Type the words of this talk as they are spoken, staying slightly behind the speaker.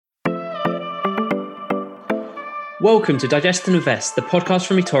Welcome to Digest and Invest, the podcast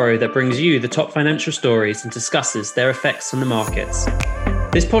from eToro that brings you the top financial stories and discusses their effects on the markets.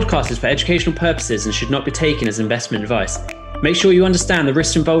 This podcast is for educational purposes and should not be taken as investment advice. Make sure you understand the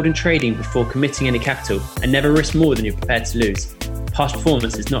risks involved in trading before committing any capital and never risk more than you're prepared to lose. Past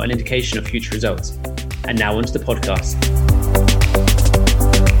performance is not an indication of future results. And now onto the podcast.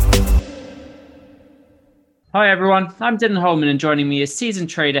 Hi everyone, I'm Dylan Holman and joining me is seasoned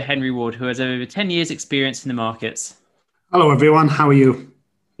trader Henry Ward, who has over 10 years experience in the markets. Hello everyone, how are you?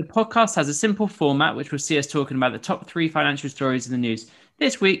 The podcast has a simple format which will see us talking about the top 3 financial stories in the news.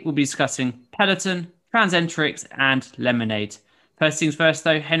 This week we'll be discussing Peleton, TransEnterix and Lemonade. First things first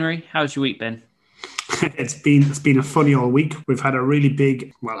though, Henry, how's your week been? It's been a funny all week. We've had a really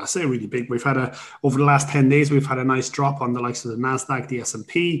big, over the last 10 days, we've had a nice drop on the likes of the NASDAQ, the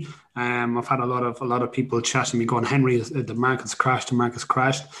S&P. I've had a lot of people chatting me going, Henry, the market's crashed.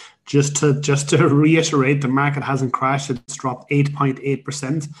 Just to reiterate, the market hasn't crashed. It's dropped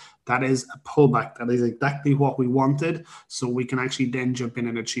 8.8%. That is a pullback. That is exactly what we wanted. So we can actually then jump in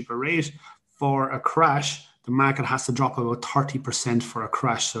at a cheaper rate. For a crash, the market has to drop about 30% for a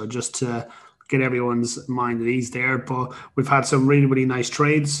crash. So just to get everyone's mind at ease there. But we've had some really, really nice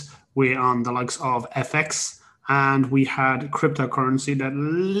trades. We're on the likes of FX. And we had cryptocurrency that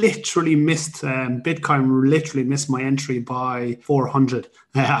literally missed, Bitcoin literally missed my entry by 400.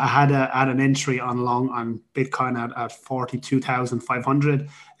 I had an entry on long on Bitcoin at 42,500.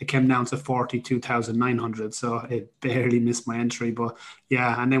 It came down to 42,900. So it barely missed my entry. But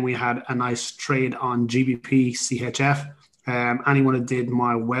yeah, and then we had a nice trade on GBP CHF. Anyone that did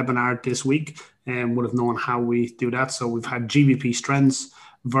my webinar this week would have known how we do that. So we've had GBP strengths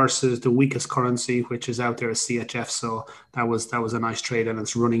versus the weakest currency, which is out there as CHF. So that was a nice trade, and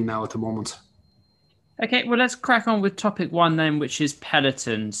it's running now at the moment. Okay, well, let's crack on with topic 1 then, which is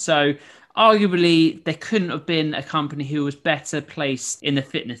Peleton. So arguably, there couldn't have been a company who was better placed in the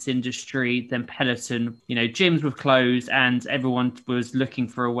fitness industry than Peleton. You know, gyms were closed and everyone was looking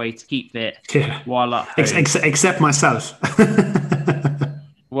for a way to keep fit while at home. Except myself.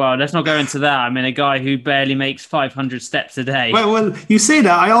 Well, let's not go into that. I mean, a guy who barely makes 500 steps a day. Well, you say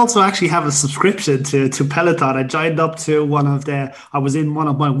that. I also actually have a subscription to Peleton. I joined up to I was in one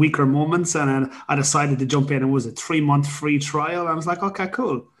of my weaker moments and I decided to jump in. It was a 3-month free trial. I was like, okay,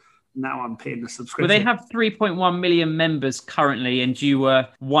 cool. Now I'm paying the subscription. Well, they have 3.1 million members currently, and you were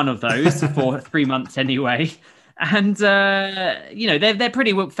one of those for 3 months anyway. And, they're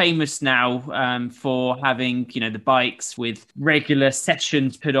pretty famous now for having, the bikes with regular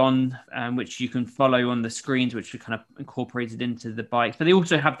sessions put on, which you can follow on the screens, which are kind of incorporated into the bikes. But they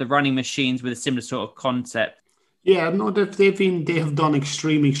also have the running machines with a similar sort of concept. Yeah, no, they have done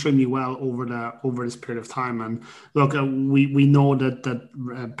extremely well over this period of time. And look, we know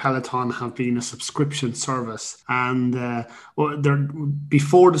that Peleton have been a subscription service, and they're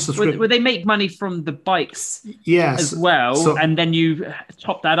before the subscription. Well, they make money from the bikes, yes, as well, and then you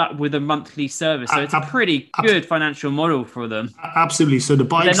top that up with a monthly service. So it's a pretty good financial model for them. Absolutely. So the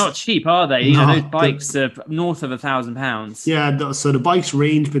bikes, they're not cheap, are they? Those bikes are north of £1,000. Yeah. So the bikes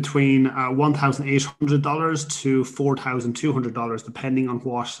range between $1,800 to $4,200, depending on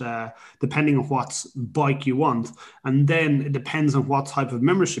what bike you want, and then it depends on what type of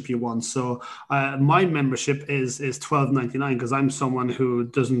membership you want. So my membership is $12.99 because I'm someone who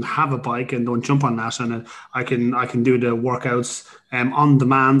doesn't have a bike and don't jump on that, and I can do the workouts on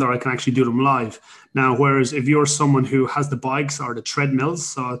demand, or I can actually do them live. Now, whereas if you're someone who has the bikes or the treadmills,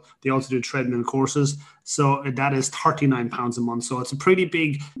 so they also do treadmill courses, so that is £39 a month. So it's a pretty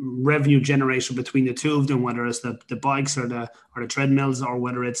big revenue generation between the two of them, whether it's the bikes or the treadmills, or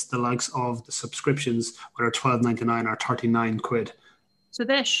whether it's the likes of the subscriptions, whether £12.99 or 39 quid. So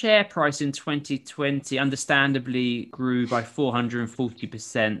their share price in 2020 understandably grew by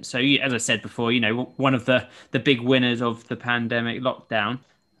 440%. So as I said before, one of the big winners of the pandemic lockdown.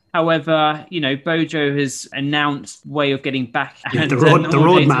 However, Bojo has announced way of getting back. Yeah, the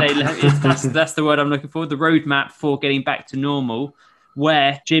roadmap. That's the word I'm looking for. The roadmap for getting back to normal,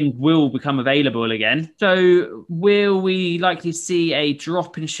 where gyms will become available again. So will we likely see a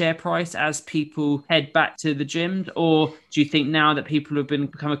drop in share price as people head back to the gyms? Or do you think now that people have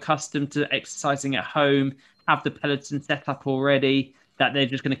become accustomed to exercising at home, have the Peleton set up already, that they're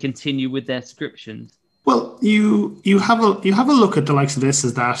just going to continue with their subscriptions? Well, you have a look at the likes of this,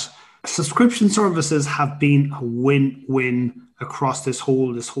 is that subscription services have been a win-win across this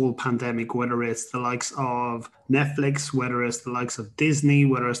whole pandemic, whether it's the likes of Netflix, whether it's the likes of Disney,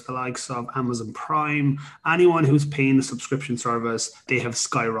 whether it's the likes of Amazon Prime, anyone who's paying a subscription service, they have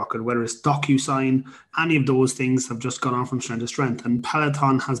skyrocketed. Whether it's DocuSign, any of those things have just gone on from strength to strength. And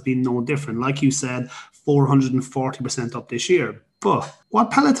Peloton has been no different. Like you said, 440% up this year. But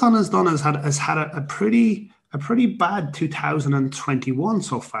what Peloton has done is had a pretty bad 2021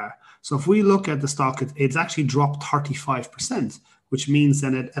 so far. So if we look at the stock, it's actually dropped 35%, which means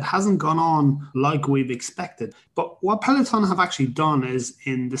that it hasn't gone on like we've expected. But what Peloton have actually done is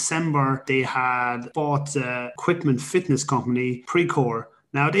in December, they had bought equipment fitness company Precor.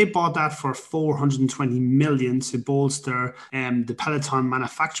 Now, they bought that for 420 million to bolster the Peloton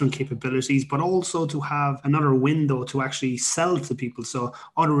manufacturing capabilities, but also to have another window to actually sell to people, so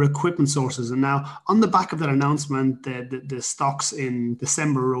other equipment sources. And now, on the back of that announcement, the stocks in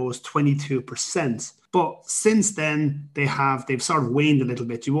December rose 22%. But since then, they've sort of waned a little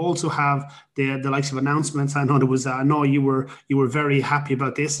bit. You also have the likes of announcements. I know you were very happy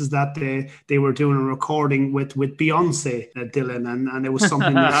about this. Is that they were doing a recording with Beyonce, Dylan, and it was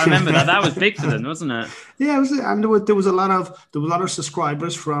something. I remember that was big for them, wasn't it? Yeah, it was, and there was a lot of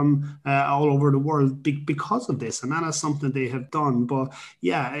subscribers from all over the world because of this, and that is something they have done. But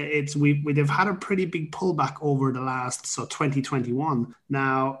yeah, they've had a pretty big pullback over the last 2021.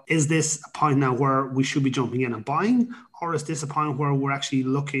 Now, is this a point now where we should be jumping in and buying, or is this a point where we're actually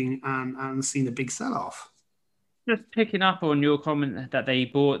looking and seeing a big sell-off? Just picking up on your comment that they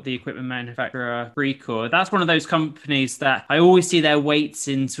bought the equipment manufacturer Precor, that's one of those companies that I always see their weights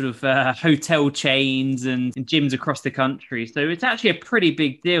in sort of hotel chains and gyms across the country. So it's actually a pretty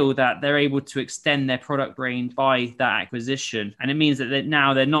big deal that they're able to extend their product range by that acquisition. And it means that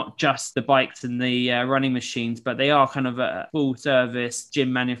now they're not just the bikes and the running machines, but they are kind of a full service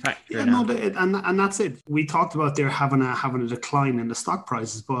gym manufacturer. Yeah, no, and that's it. We talked about there having a decline in the stock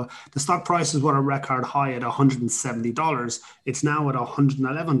prices, but the stock prices were a record high at $170. It's now at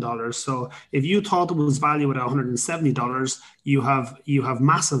 $111. So if you thought it was value at $170, you have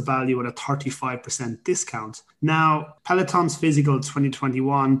massive value at a 35% discount. Now, Peloton's physical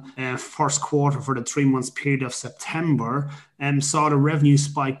 2021 first quarter for the 3 months period of September saw the revenue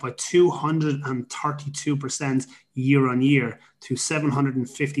spike by 232% year on year to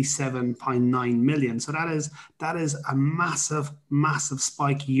 757.9 million. So that is a massive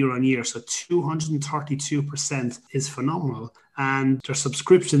spike year on year. So 232% is phenomenal. And their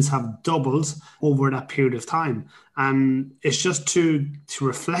subscriptions have doubled over that period of time. And it's just to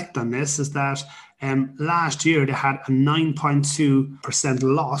reflect on this is that last year they had a 9.2%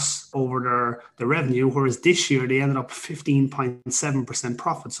 loss over their revenue, whereas this year they ended up 15.7%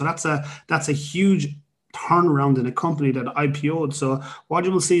 profit. So that's a huge turnaround in a company that IPO'd. So what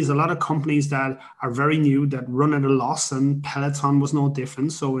you will see is a lot of companies that are very new that run at a loss, and Peloton was no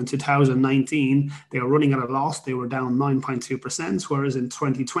different. So in 2019, they were running at a loss. They were down 9.2%, whereas in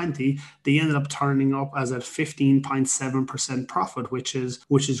 2020, they ended up turning up as a 15.7% profit, which is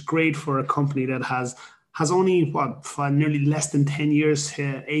great for a company that has only for nearly less than 10 years,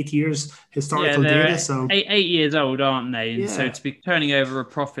 8 years historical data. So eight years old, aren't they? And so to be turning over a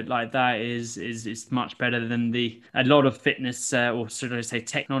profit like that is much better than a lot of fitness or should I say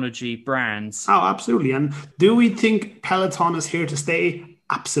technology brands. Oh, absolutely. And do we think Peloton is here to stay?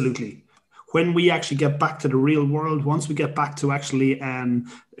 Absolutely. When we actually get back to the real world, once we get back to actually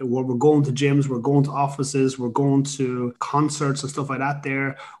where we're going to gyms, we're going to offices, we're going to concerts and stuff like that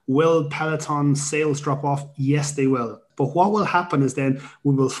there, will Peloton sales drop off? Yes, they will. But what will happen is then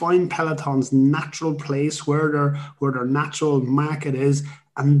we will find Peloton's natural place where their natural market is.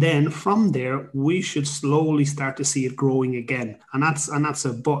 And then from there, we should slowly start to see it growing again. And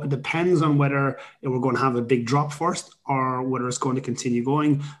but it depends on whether we're going to have a big drop first or whether it's going to continue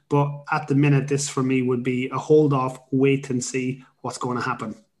going. But at the minute, this for me would be a hold off, wait and see what's going to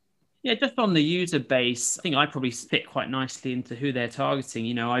happen. Yeah, just on the user base, I think I probably fit quite nicely into who they're targeting.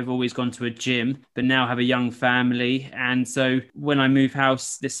 You know, I've always gone to a gym, but now have a young family. And so when I move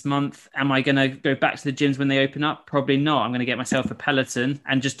house this month, am I going to go back to the gyms when they open up? Probably not. I'm going to get myself a Peleton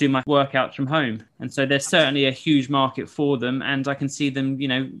and just do my workouts from home. And so there's certainly a huge market for them. And I can see them,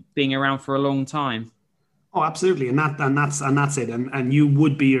 being around for a long time. Oh, absolutely. And that's it. And you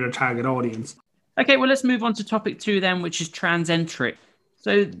would be your target audience. Okay, well, let's move on to topic 2 then, which is TransEnterix.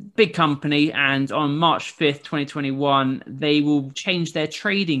 So big company, and on March 5th, 2021, they will change their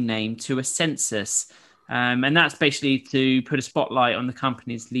trading name to Ascensus. And that's basically to put a spotlight on the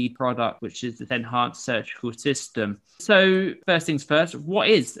company's lead product, which is the Enhanced Surgical System. So first things first, what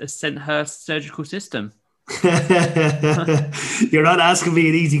is a Enhanced Surgical System? You're not asking me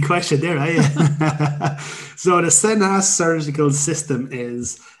an easy question there, are you? So the Senhas surgical system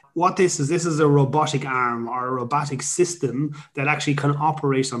is what this is. This is a robotic arm or a robotic system that actually can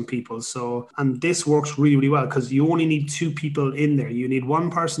operate on people. So, and this works really, really well because you only need two people in there. You need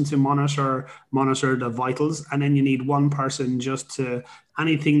one person to monitor the vitals, and then you need one person just to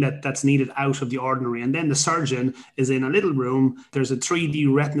anything that's needed out of the ordinary. And then the surgeon is in a little room. There's a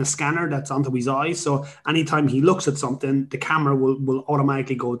 3D retina scanner that's onto his eye. So anytime he looks at something, the camera will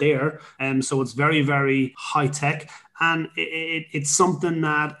automatically go there. And so it's very, very high tech. And it's something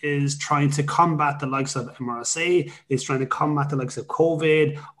that is trying to combat the likes of MRSA, it's trying to combat the likes of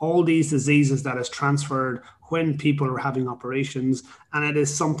COVID, all these diseases that is transferred when people are having operations. And it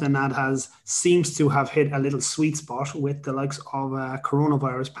is something that seems to have hit a little sweet spot with the likes of a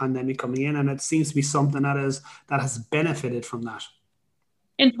coronavirus pandemic coming in. And it seems to be something that has benefited from that.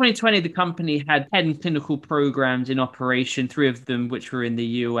 In 2020, the company had 10 clinical programs in operation, 3 of them which were in the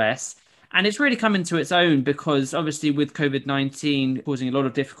US. And it's really come into its own because obviously with COVID-19 causing a lot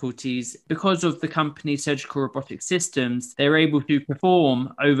of difficulties, because of the company's surgical robotic systems, they're able to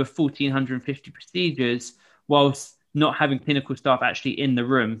perform over 1,450 procedures whilst not having clinical staff actually in the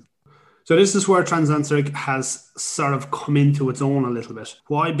room. So this is where TransEnterix has sort of come into its own a little bit.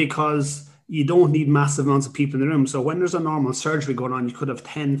 Why? Because you don't need massive amounts of people in the room. So when there's a normal surgery going on, you could have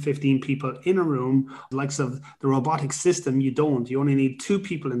 10, 15 people in a room. The likes of the robotic system, you don't. You only need 2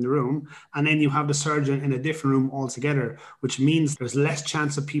 people in the room. And then you have the surgeon in a different room altogether, which means there's less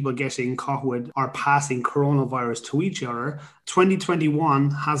chance of people getting caught with or passing coronavirus to each other.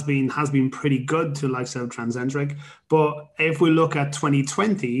 2021 has been pretty good to likes of TransEnterix. But if we look at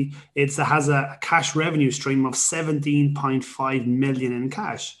 2020, it has a cash revenue stream of 17.5 million in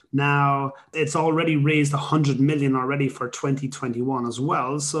cash. Now, it's already raised 100 million already for 2021 as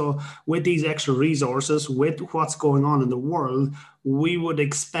well. So with these extra resources, with what's going on in the world, we would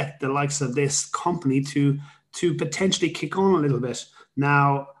expect the likes of this company to potentially kick on a little bit.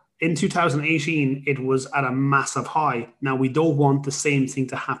 Now, in 2018, it was at a massive high. Now, we don't want the same thing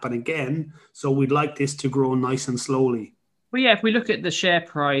to happen again. So we'd like this to grow nice and slowly. Well, yeah, if we look at the share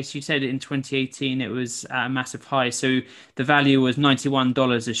price, you said in 2018 it was at a massive high. So the value was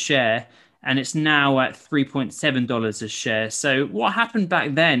 $91 a share, and it's now at $3.7 a share. So what happened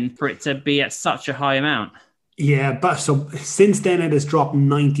back then for it to be at such a high amount? Yeah, but so since then it has dropped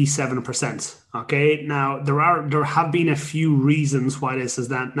 97%. Okay. Now there have been a few reasons why this is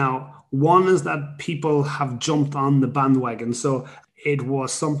that. Now, one is that people have jumped on the bandwagon. So it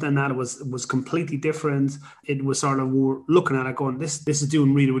was something that was completely different. It was sort of looking at it going, this is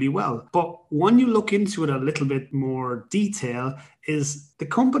doing really, really well. But when you look into it a little bit more detail, is the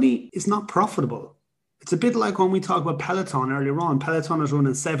company is not profitable. It's a bit like when we talk about Peleton earlier on. Peleton has run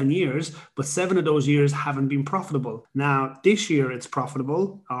in 7 years, but 7 of those years haven't been profitable. Now, this year it's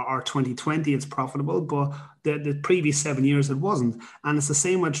profitable, or 2020 it's profitable, but the previous 7 years it wasn't. And it's the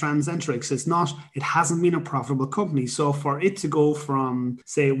same with TransEnterix. It hasn't been a profitable company. So for it to go from,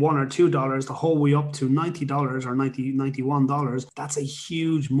 say, $1 or $2 the whole way up to $90 or $91, that's a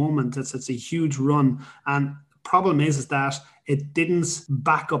huge moment. It's a huge run. And problem is that it didn't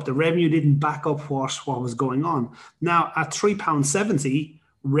back up, the revenue didn't back up what was going on. Now at £3.70,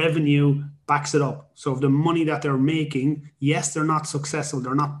 revenue backs it up. So the money that they're making, yes, they're not successful,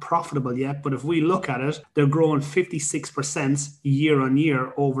 they're not profitable yet, but if we look at it, they're growing 56% year on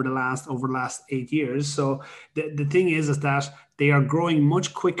year over the last 8 years. So the thing is that they are growing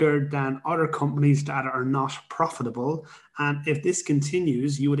much quicker than other companies that are not profitable. And if this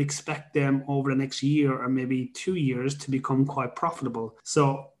continues, you would expect them over the next year or maybe 2 years to become quite profitable.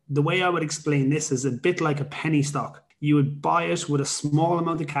 So the way I would explain this is a bit like a penny stock. You would buy it with a small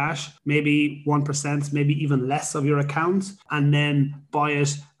amount of cash, maybe 1%, maybe even less of your account, and then buy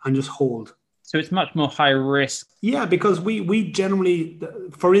it and just hold. So it's much more high risk. Yeah, because we generally,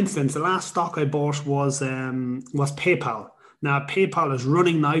 for instance, the last stock I bought was PayPal. Now, PayPal is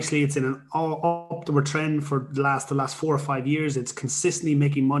running nicely. It's in an upward trend for the last 4 or 5 years. It's consistently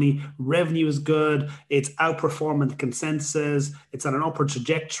making money. Revenue is good. It's outperforming the consensus. It's on an upward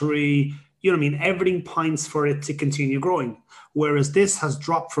trajectory. You know what I mean? Everything points for it to continue growing. Whereas this has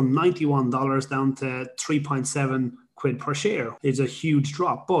dropped from $91 down to 3.7 quid per share. It's a huge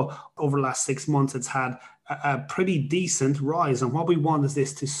drop. But over the last 6 months, it's had a pretty decent rise. And what we want is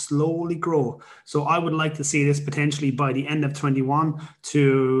this to slowly grow. So I would like to see this potentially by the end of 21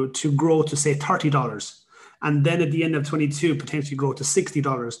 to grow to say $30. And then at the end of 22, potentially grow to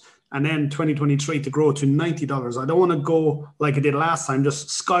 $60. And then 2023 to grow to $90. I don't want to go like I did last time, just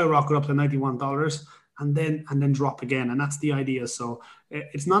skyrocket up to $91 and then drop again. And that's the idea. So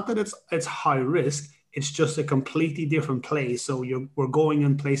it's not that it's high risk. it's just a completely different play. So we're going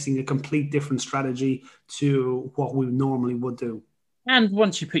and placing a complete different strategy to what we normally would do. And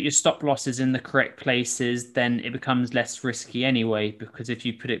once you put your stop losses in the correct places, then it becomes less risky anyway, because if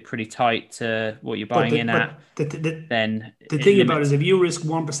you put it pretty tight to what you're But buying in at, then the it thing about it is limits. if you risk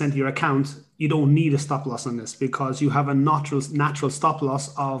 1% of your account, you don't need a stop loss on this because you have a natural stop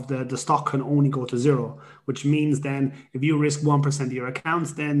loss of the stock can only go to zero, which means then if you risk 1% of your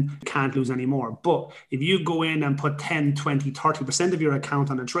accounts, then you can't lose any more. But if you go in and put 10, 20, 30% of your account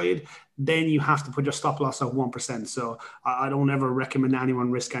on a trade, then you have to put your stop loss at 1%. So I don't ever recommend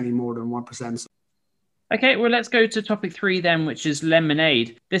anyone risk any more than 1%. Okay, well, let's go to topic 3 then, which is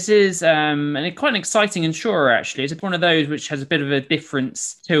Lemonade. This is quite an exciting insurer, actually. It's one of those which has a bit of a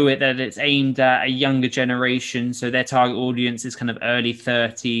difference to it, that it's aimed at a younger generation. So their target audience is kind of early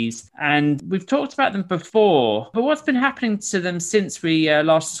 30s. And we've talked about them before, but what's been happening to them since we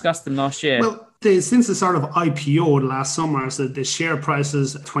last discussed them last year? Well, since the sort of IPO last summer, so the share price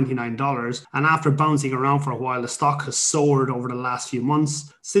is $29. And after bouncing around for a while, the stock has soared over the last few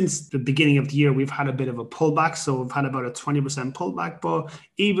months. Since the beginning of the year, we've had a bit of a pullback. So we've had about a 20% pullback. But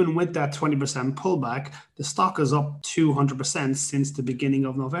even with that 20% pullback, the stock is up 200% since the beginning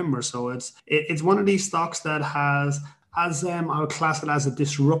of November. So it's one of these stocks that has, I would class it as a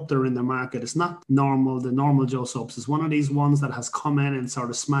disruptor in the market. It's not the normal Joe Soaps. It's one of these ones that has come in and sort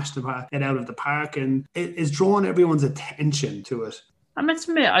of smashed it out of the park, and it is drawing everyone's attention to it. I must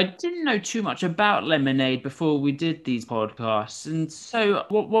admit, I didn't know too much about Lemonade before we did these podcasts. And so,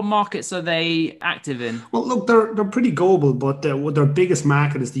 what markets are they active in? Well, look, they're pretty global, but their biggest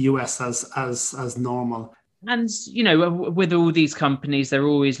market is the US as normal. And, with all these companies, they're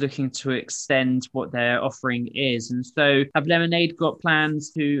always looking to extend what their offering is. And so have Lemonade got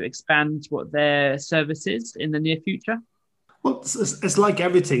plans to expand what their service is in the near future? Well, it's like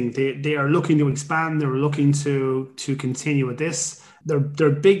everything. They are looking to expand. They're looking to continue with this. Their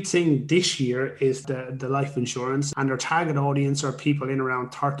big thing this year is the life insurance, and their target audience are people in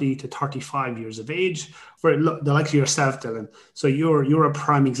around 30 to 35 years of age. For the likes of yourself, Dylan. So you're a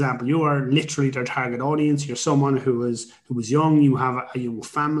prime example. You are literally their target audience. You're someone who is young. You have a young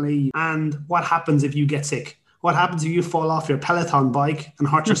family. And what happens if you get sick? What happens if you fall off your Peleton bike and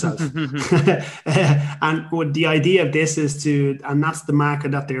hurt yourself? And what the idea of this is and that's the market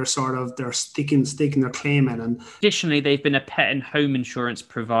that they're sticking their claim in. And additionally, they've been a pet and home insurance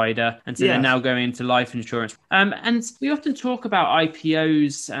provider, and so they're now going into life insurance. And we often talk about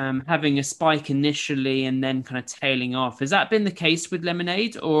IPOs having a spike initially and then kind of tailing off. Has that been the case with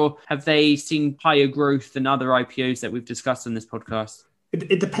Lemonade, or have they seen higher growth than other IPOs that we've discussed on this podcast?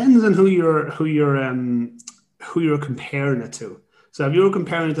 It depends on who you're comparing it to. So if you're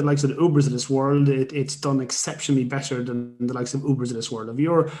comparing it to the likes of the Ubers of this world, it's done exceptionally better than the likes of Ubers of this world. If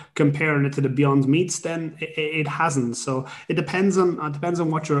you're comparing it to the Beyond Meats, then it hasn't. So it depends on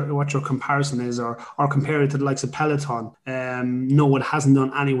what your comparison is, or compare it to the likes of Peleton. No, it hasn't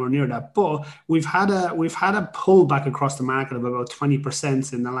done anywhere near that. But we've had a pullback across the market of about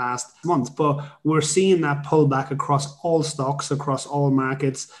 20% in the last month. But we're seeing that pullback across all stocks, across all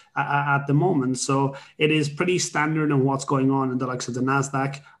markets at the moment. So it is pretty standard in what's going on in the likes of the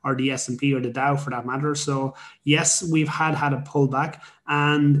NASDAQ or the S&P or the Dow for that matter. So yes, we've had a pullback.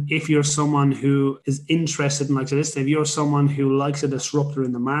 And if you're someone who is interested in like this, if you're someone who likes a disruptor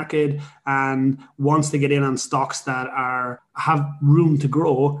in the market and wants to get in on stocks that have room to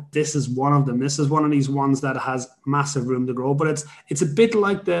grow, this is one of them. This is one of these ones that has massive room to grow. But it's a bit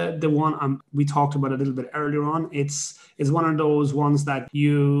like the one we talked about a little bit earlier on. It's one of those ones that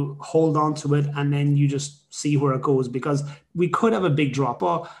you hold on to it and then you just see where it goes, because we could have a big drop.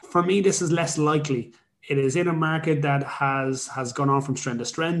 But for me, this is less likely. It is in a market that has gone on from strength to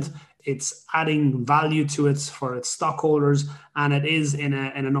strength. It's adding value to it for its stockholders, and it is in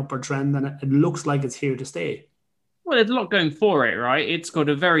an upward trend, and it looks like it's here to stay. Well, there's a lot going for it, right? It's got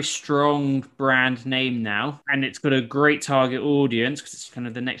a very strong brand name now, and it's got a great target audience because it's kind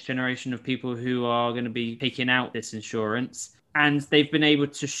of the next generation of people who are going to be taking out this insurance. And they've been able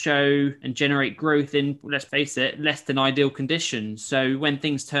to show and generate growth in, let's face it, less than ideal conditions. So when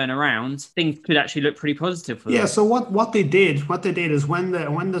things turn around, things could actually look pretty positive for them. Yeah. So what they did is when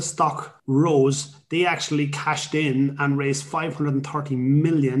the stock rose, they actually cashed in and raised 530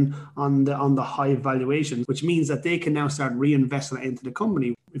 million on the high valuations, which means that they can now start reinvesting into the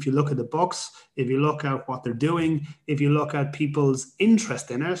company. If you look at the books, if you look at what they're doing, if you look at people's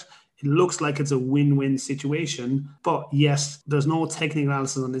interest in it, it looks like it's a win-win situation. But yes, there's no technical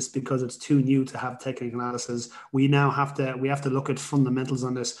analysis on this because it's too new to have technical analysis. We have to look at fundamentals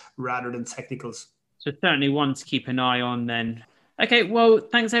on this rather than technicals. So certainly one to keep an eye on then. Okay, well,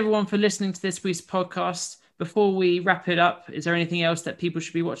 thanks everyone for listening to this week's podcast. Before we wrap it up, is there anything else that people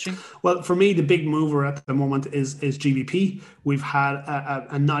should be watching? Well, for me, the big mover at the moment is GBP. We've had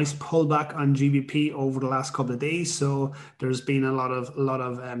a nice pullback on GBP over the last couple of days. So there's been a lot of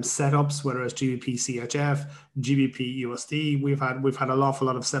setups, whether it's GBP CHF, GBP USD. We've had an awful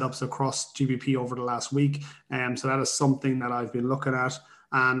lot of setups across GBP over the last week. So that is something that I've been looking at.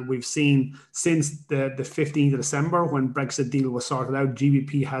 And we've seen since the 15th of December, when Brexit deal was sorted out,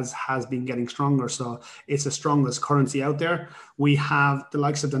 GBP has been getting stronger. So it's the strongest currency out there. We have the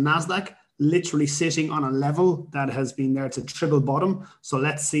likes of the NASDAQ literally sitting on a level that has been there to triple bottom. So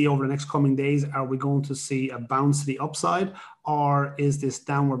let's see over the next coming days, are we going to see a bounce to the upside, or is this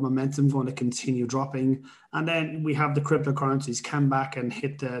downward momentum going to continue dropping? And then we have the cryptocurrencies come back and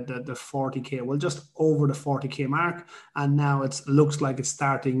hit the 40K, well, just over the 40K mark. And now it looks like it's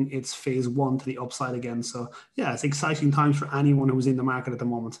starting its phase one to the upside again. So yeah, it's exciting times for anyone who's in the market at the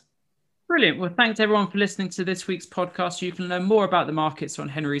moment. Brilliant. Well, thanks everyone for listening to this week's podcast. You can learn more about the markets on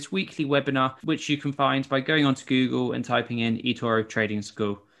Henry's weekly webinar, which you can find by going onto Google and typing in eToro Trading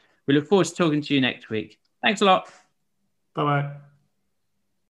School. We look forward to talking to you next week. Thanks a lot. Bye-bye.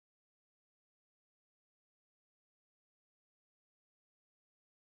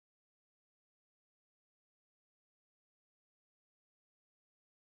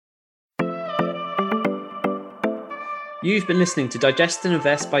 You've been listening to Digest and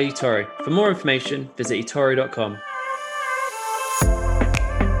Invest by eToro. For more information, visit eToro.com.